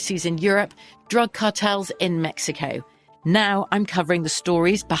economic crises in Europe, drug cartels in Mexico. Now I'm covering the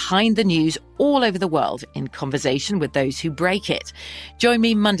stories behind the news all over the world in conversation with those who break it. Join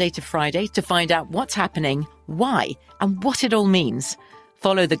me Monday to Friday to find out what's happening, why, and what it all means.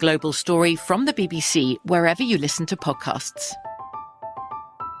 Follow The Global Story from the BBC wherever you listen to podcasts.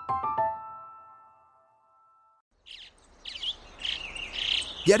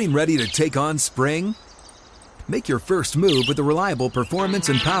 Getting ready to take on spring? Make your first move with the reliable performance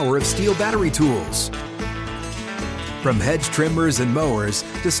and power of Steel battery tools. From hedge trimmers and mowers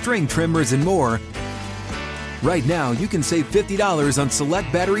to string trimmers and more, right now you can save $50 on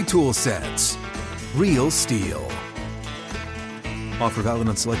select battery tool sets. Real Steel. Offer valid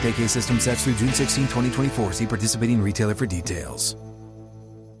on select AK system sets through June 16, 2024. See participating retailer for details.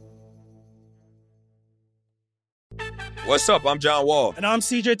 What's up? I'm John Wall. And I'm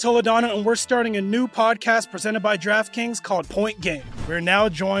CJ Toledano, and we're starting a new podcast presented by DraftKings called Point Game. We're now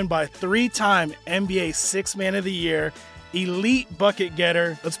joined by three-time NBA Sixth Man of the Year, elite bucket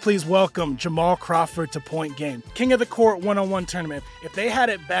getter. Let's please welcome Jamal Crawford to Point Game. King of the Court one-on-one tournament. If they had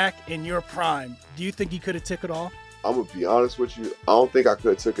it back in your prime, do you think he could have took it all? I'm going to be honest with you. I don't think I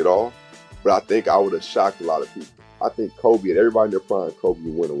could have took it all, but I think I would have shocked a lot of people. I think Kobe and everybody in their prime, Kobe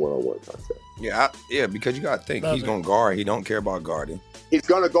would win a one-on-one contest. Yeah, because you got to think, he's going to guard. He don't care about guarding. He's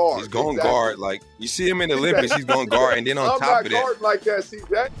going to guard. He's going to guard. Like, you see him in the Olympics, he's going to guard. And then on top of that. I'm not guarding like that,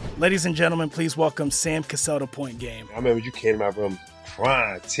 CJ. Ladies and gentlemen, please welcome Sam Cassell to Point Game. I remember you came to my room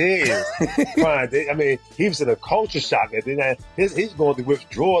crying, tears, crying. I mean, he was in a culture shock. And then he's going through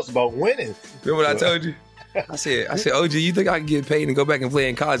withdrawals about winning. Remember what I told you? I said, OG, you think I can get paid and go back and play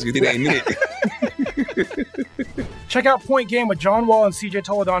in college because it ain't it? Check out Point Game with John Wall and CJ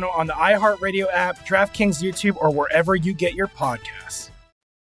Toledano on the iHeartRadio app, DraftKings YouTube, or wherever you get your podcasts.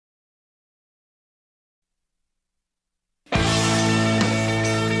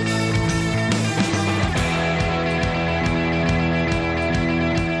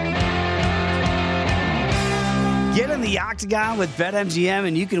 Get in the octagon with BetMGM,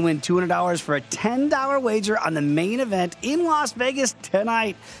 and you can win $200 for a $10 wager on the main event in Las Vegas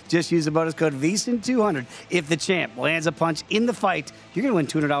tonight. Just use the bonus code VSIN200. If the champ lands a punch in the fight, you're going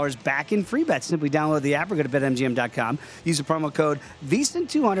to win $200 back in free bets. Simply download the app or go to BetMGM.com. Use the promo code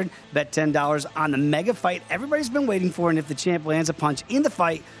VSIN200. Bet $10 on the mega fight everybody's been waiting for, and if the champ lands a punch in the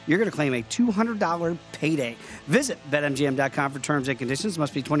fight, you're going to claim a $200 payday. Visit BetMGM.com for terms and conditions.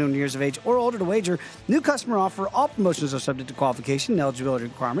 Must be 21 years of age or older to wager. New customer offer. All promotions are subject to qualification and eligibility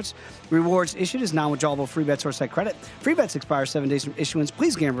requirements. Rewards issued as non-withdrawable free bets or site credit. Free bets expire 7 days from issuance.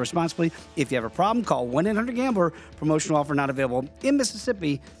 Please gamble responsibly. If you have a problem, call 1-800-GAMBLER. Promotional offer not available in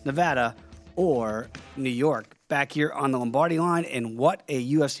Mississippi, Nevada, or New York. Back here on the Lombardi line, and what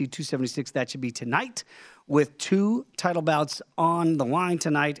a UFC 276 that should be tonight, with two title bouts on the line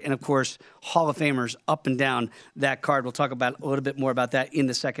tonight, and of course, Hall of Famers up and down that card. We'll talk about a little bit more about that in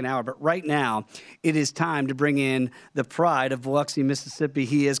the second hour. But right now, it is time to bring in the pride of Biloxi, Mississippi.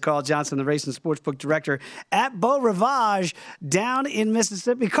 He is Carl Johnson, the race and sportsbook director at Beau Rivage down in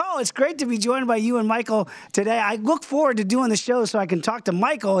Mississippi. Carl, it's great to be joined by you and Michael today. I look forward to doing the show so I can talk to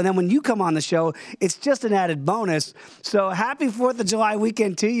Michael, and then when you come on the show, it's just an added bonus. So happy 4th of July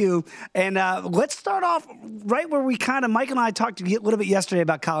weekend to you. And let's start off right where we kind of, Michael and I talked a little bit yesterday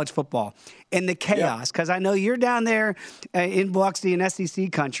about college football and the chaos, because I know you're down there in Biloxi in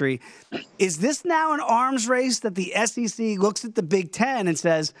SEC country. Is this now an arms race that the SEC looks at the Big Ten and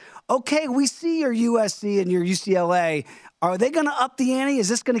says, okay, we see your USC and your UCLA. Are they going to up the ante? Is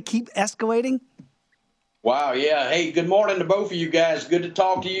this going to keep escalating? Wow, yeah. Hey, good morning to both of you guys. Good to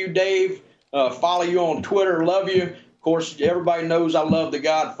talk to you, Dave. Follow you on Twitter. Love you. Of course, everybody knows I love The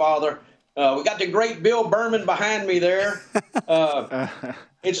Godfather. We got the great Bill Berman behind me there.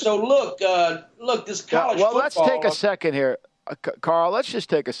 And so, look, this college football. Let's take a second here. Carl, let's just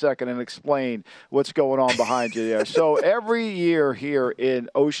take a second and explain what's going on behind you there. So every year here in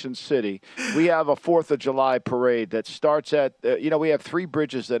Ocean City, we have a 4th of July parade that starts at, we have 3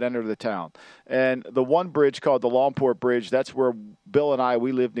 bridges that enter the town. And the one bridge called the Longport Bridge, that's where Bill and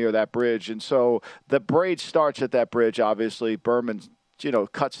we live near that bridge. And so the parade starts at that bridge, obviously. Berman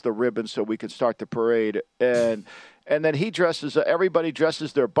cuts the ribbon so we can start the parade. And then everybody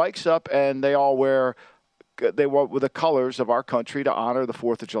dresses their bikes up, and they all wear with the colors of our country to honor the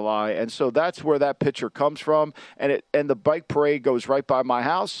 4th of July. And so that's where that picture comes from. And the bike parade goes right by my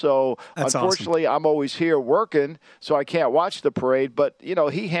house. So that's unfortunately, awesome. I'm always here working, so I can't watch the parade. But,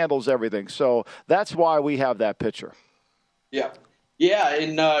 he handles everything. So that's why we have that picture. Yeah. Yeah,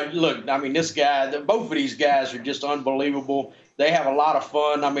 and look, I mean, both of these guys are just unbelievable. They have a lot of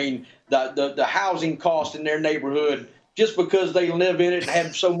fun. I mean, the housing cost in their neighborhood, just because they live in it and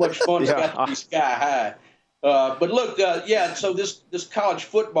have so much fun, it's got to be sky high. But look, so this college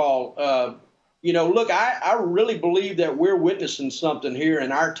football, look, I really believe that we're witnessing something here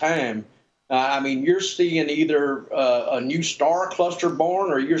in our time. I mean, you're seeing either a new star cluster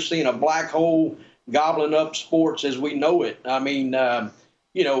born, or you're seeing a black hole gobbling up sports as we know it. I mean,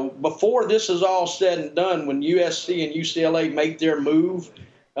 before this is all said and done, when USC and UCLA make their move,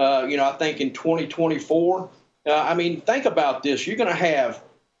 I think in 2024, I mean, think about this. You're going to have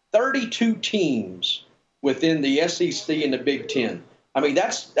 32 teams within the SEC and the Big Ten. I mean,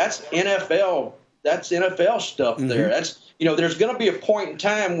 that's NFL. That's NFL stuff there. That's, there's going to be a point in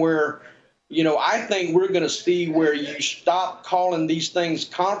time where, I think we're going to see where you stop calling these things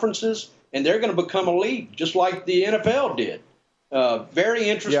conferences and they're going to become a league, just like the NFL did. Very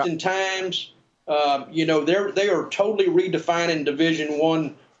interesting times. They are totally redefining Division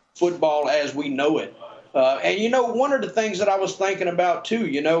I football as we know it. And one of the things that I was thinking about too,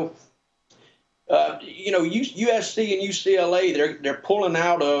 USC and UCLA, they're pulling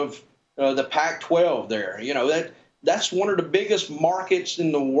out of the Pac-12 there. That's one of the biggest markets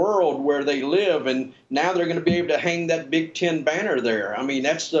in the world where they live, and now they're going to be able to hang that Big Ten banner there. I mean,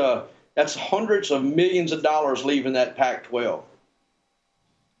 that's hundreds of millions of dollars leaving that Pac-12.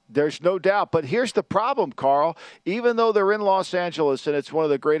 There's no doubt. But here's the problem, Carl. Even though they're in Los Angeles and it's one of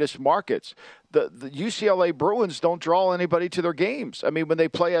the greatest markets, the UCLA Bruins don't draw anybody to their games. I mean, when they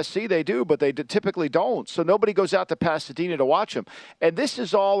play SC, they do, but they typically don't. So nobody goes out to Pasadena to watch them. And this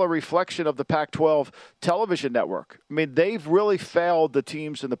is all a reflection of the Pac-12 television network. I mean, they've really failed the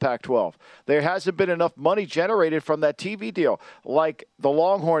teams in the Pac-12. There hasn't been enough money generated from that TV deal, like the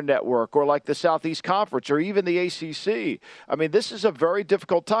Longhorn Network or like the Southeast Conference or even the ACC. I mean, this is a very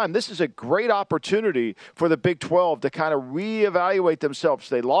difficult time. This is a great opportunity for the Big 12 to kind of reevaluate themselves.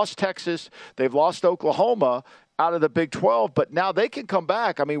 They lost Texas. They've lost Oklahoma out of the Big 12, but now they can come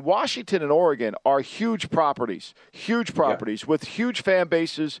back. I mean, Washington and Oregon are huge properties with huge fan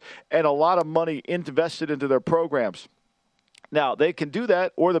bases and a lot of money invested into their programs. Now, they can do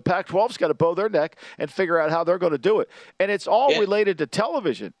that, or the Pac-12's got to bow their neck and figure out how they're going to do it. And it's all related to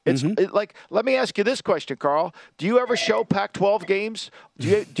television. It's like, let me ask you this question, Carl. Do you ever show Pac-12 games?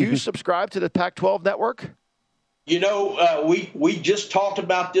 Do you subscribe to the Pac-12 network? We just talked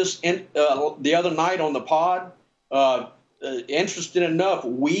about this the other night on the pod. Interesting enough,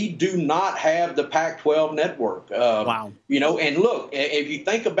 we do not have the Pac-12 network. Wow. And look, if you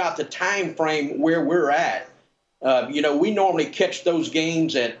think about the time frame where we're at, we normally catch those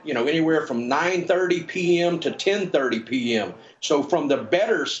games at, anywhere from 9:30 p.m. to 10:30 p.m. So from the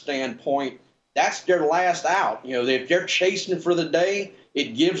bettor's standpoint, that's their last out. If they're chasing for the day,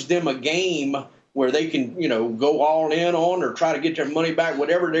 it gives them a game where they can, go all in on or try to get their money back,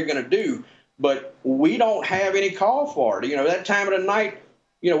 whatever they're going to do. But we don't have any call for it. That time of the night,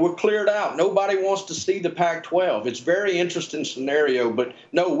 we're cleared out. Nobody wants to see the Pac-12. It's a very interesting scenario. But,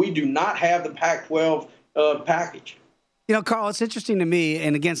 no, we do not have the Pac-12 package. Carl, it's interesting to me,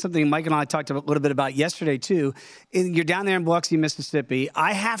 and again, something Mike and I talked a little bit about yesterday, too. You're down there in Biloxi, Mississippi.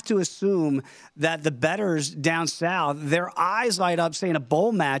 I have to assume that the bettors down south, their eyes light up saying a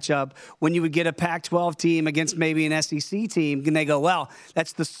bowl matchup when you would get a Pac-12 team against maybe an SEC team, and they go, well,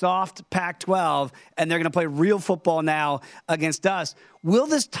 that's the soft Pac-12, and they're going to play real football now against us. Will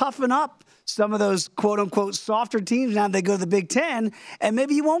this toughen up some of those quote-unquote softer teams now they go to the Big Ten, and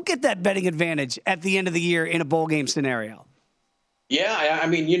maybe you won't get that betting advantage at the end of the year in a bowl game scenario? Yeah, I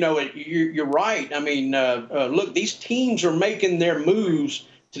mean, you're right. I mean, look, these teams are making their moves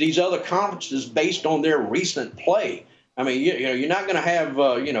to these other conferences based on their recent play. I mean, you're not going to have,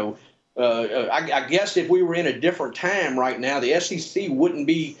 I guess if we were in a different time right now, the SEC wouldn't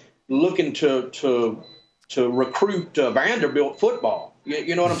be looking to recruit Vanderbilt football.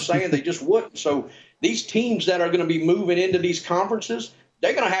 You know what I'm saying? They just wouldn't. So these teams that are going to be moving into these conferences,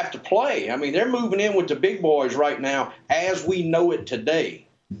 they're going to have to play. I mean, they're moving in with the big boys right now as we know it today.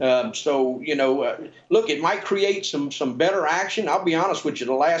 Look, it might create some better action. I'll be honest with you,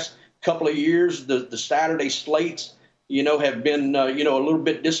 the last couple of years, the Saturday slates, have been, a little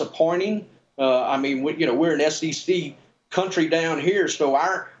bit disappointing. I mean, we're an SEC country down here, so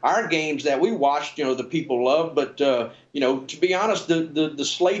our games that we watched, the people love. But to be honest, the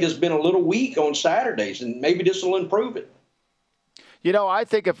slate has been a little weak on Saturdays, and maybe this will improve it. I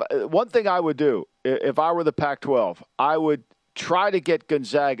think if one thing I would do if I were the Pac-12, I would try to get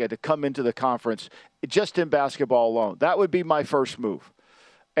Gonzaga to come into the conference just in basketball alone. That would be my first move.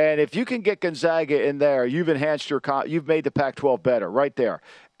 And if you can get Gonzaga in there, you've enhanced you've made the Pac-12 better right there.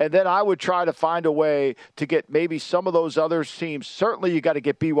 And then I would try to find a way to get maybe some of those other teams. Certainly you got to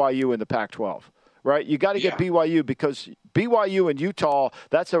get BYU in the Pac-12, right? You got to get BYU because BYU and Utah,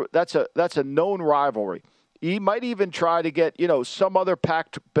 that's a known rivalry. You might even try to get, some other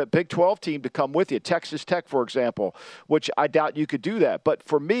Big 12 team to come with you, Texas Tech, for example, which I doubt you could do that. But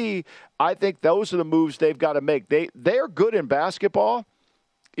for me, I think those are the moves they've got to make. They're good in basketball.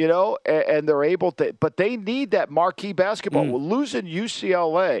 And they're able to, but they need that marquee basketball. Well, losing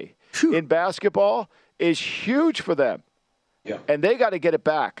UCLA in basketball is huge for them. Yeah. And they got to get it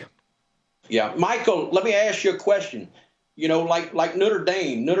back. Yeah, Michael, let me ask you a question. You know, like Notre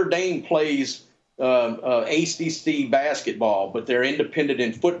Dame plays ACC basketball, but they're independent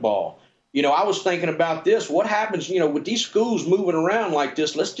in football. You know, I was thinking about this. What happens, you know, with these schools moving around like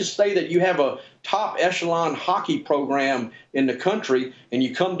this? Let's just say that you have a top echelon hockey program in the country and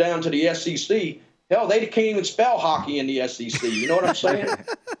you come down to the SEC. Hell, they can't even spell hockey in the SEC. You know what I'm saying?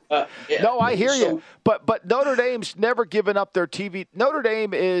 No, I hear you. But Notre Dame's never given up their TV. Notre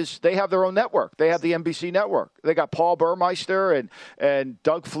Dame they have their own network. They have the NBC network. They got Paul Burmeister and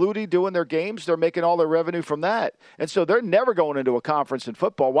Doug Flutie doing their games. They're making all their revenue from that. And so they're never going into a conference in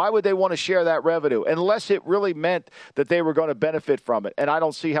football. Why would they want to share that revenue unless it really meant that they were going to benefit from it? And I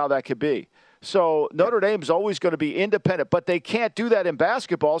don't see how that could be. So Notre Dame's always going to be independent, but they can't do that in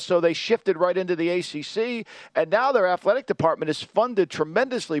basketball, so they shifted right into the ACC, and now their athletic department is funded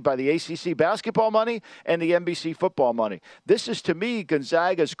tremendously by the ACC basketball money and the NBC football money. This is, to me,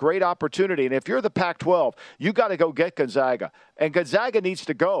 Gonzaga's great opportunity, and if you're the Pac-12, you got to go get Gonzaga, and Gonzaga needs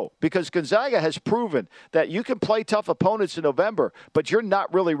to go because Gonzaga has proven that you can play tough opponents in November, but you're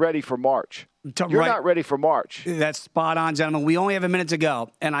not really ready for March. You're not ready for March. That's spot on, gentlemen. We only have a minute to go,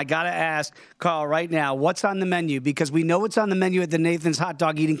 and I got to ask Carl right now, what's on the menu? Because we know what's on the menu at the Nathan's Hot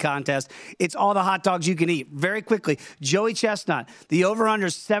Dog Eating Contest. It's all the hot dogs you can eat. Very quickly, Joey Chestnut, the over-under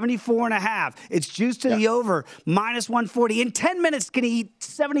is 74.5. It's juiced to the over, minus 140. In 10 minutes, can he eat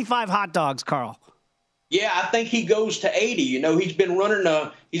 75 hot dogs, Carl? Yeah, I think he goes to 80. You know, he's been running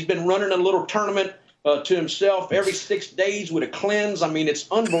a little tournament to himself every 6 days with a cleanse. I mean, it's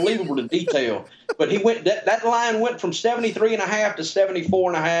unbelievable the detail. But he went that line went from 73.5 to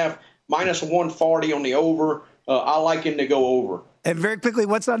 74.5, minus 140 on the over. I like him to go over. And very quickly,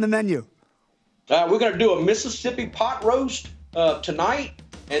 what's on the menu? We're going to do a Mississippi pot roast tonight.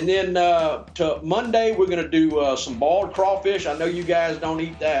 And then to Monday, we're going to do some boiled crawfish. I know you guys don't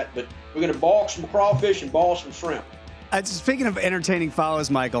eat that, but we're going to boil some crawfish and boil some shrimp. Speaking of entertaining follows,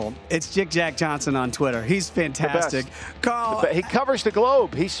 Michael, it's Jack Johnson on Twitter. He's fantastic. Carl, he covers the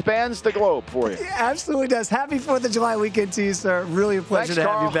globe. He spans the globe for you. He absolutely does. Happy 4th of July weekend to you, sir. Really a pleasure to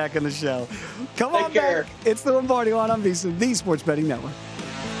have you back on the show. Come on back. It's the Lombardi Line on VSiN, the Sports Betting Network.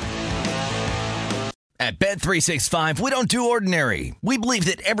 At Bet365, we don't do ordinary. We believe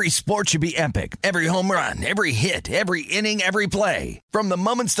that every sport should be epic. Every home run, every hit, every inning, every play. From the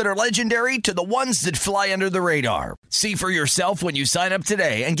moments that are legendary to the ones that fly under the radar. See for yourself when you sign up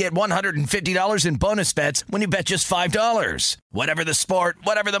today and get $150 in bonus bets when you bet just $5. Whatever the sport,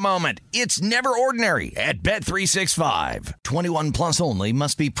 whatever the moment, it's never ordinary at Bet365. 21 plus only.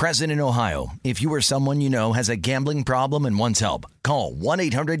 Must be present in Ohio. If you or someone you know has a gambling problem and wants help, call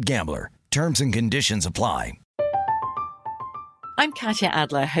 1-800-GAMBLER. Terms and conditions apply. I'm Katya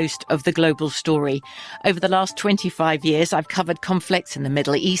Adler, host of The Global Story. Over the last 25 years, I've covered conflicts in the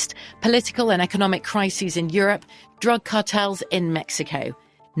Middle East, political and economic crises in Europe, drug cartels in Mexico.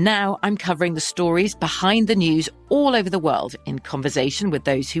 Now I'm covering the stories behind the news all over the world in conversation with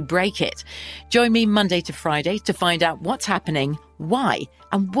those who break it. Join me Monday to Friday to find out what's happening, why,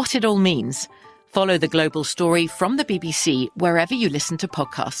 and what it all means. Follow The Global Story from the BBC wherever you listen to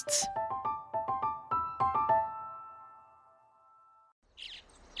podcasts.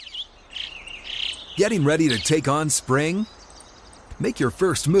 Getting ready to take on spring? Make your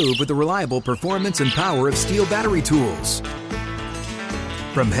first move with the reliable performance and power of Steel battery tools.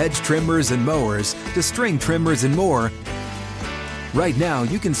 From hedge trimmers and mowers to string trimmers and more, right now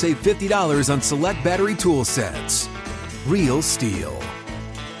you can save $50 on select battery tool sets. Real Steel.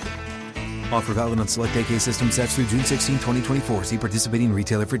 Offer valid on select AK system sets through June 16, 2024. See participating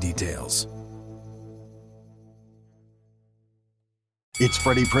retailer for details. It's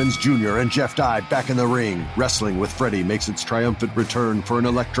Freddie Prinze Jr. and Jeff Dye back in the ring. Wrestling with Freddie makes its triumphant return for an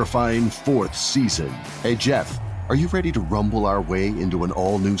electrifying 4th season. Hey, Jeff, are you ready to rumble our way into an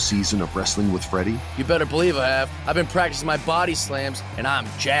all-new season of Wrestling with Freddie? You better believe I have. I've been practicing my body slams, and I'm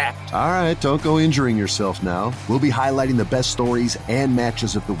jacked. All right, don't go injuring yourself now. We'll be highlighting the best stories and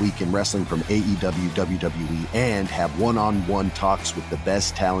matches of the week in wrestling from AEW, WWE, and have one-on-one talks with the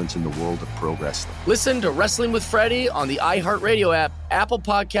best talents in the world of pro wrestling. Listen to Wrestling with Freddie on the iHeartRadio app, Apple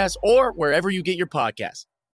Podcasts, or wherever you get your podcasts.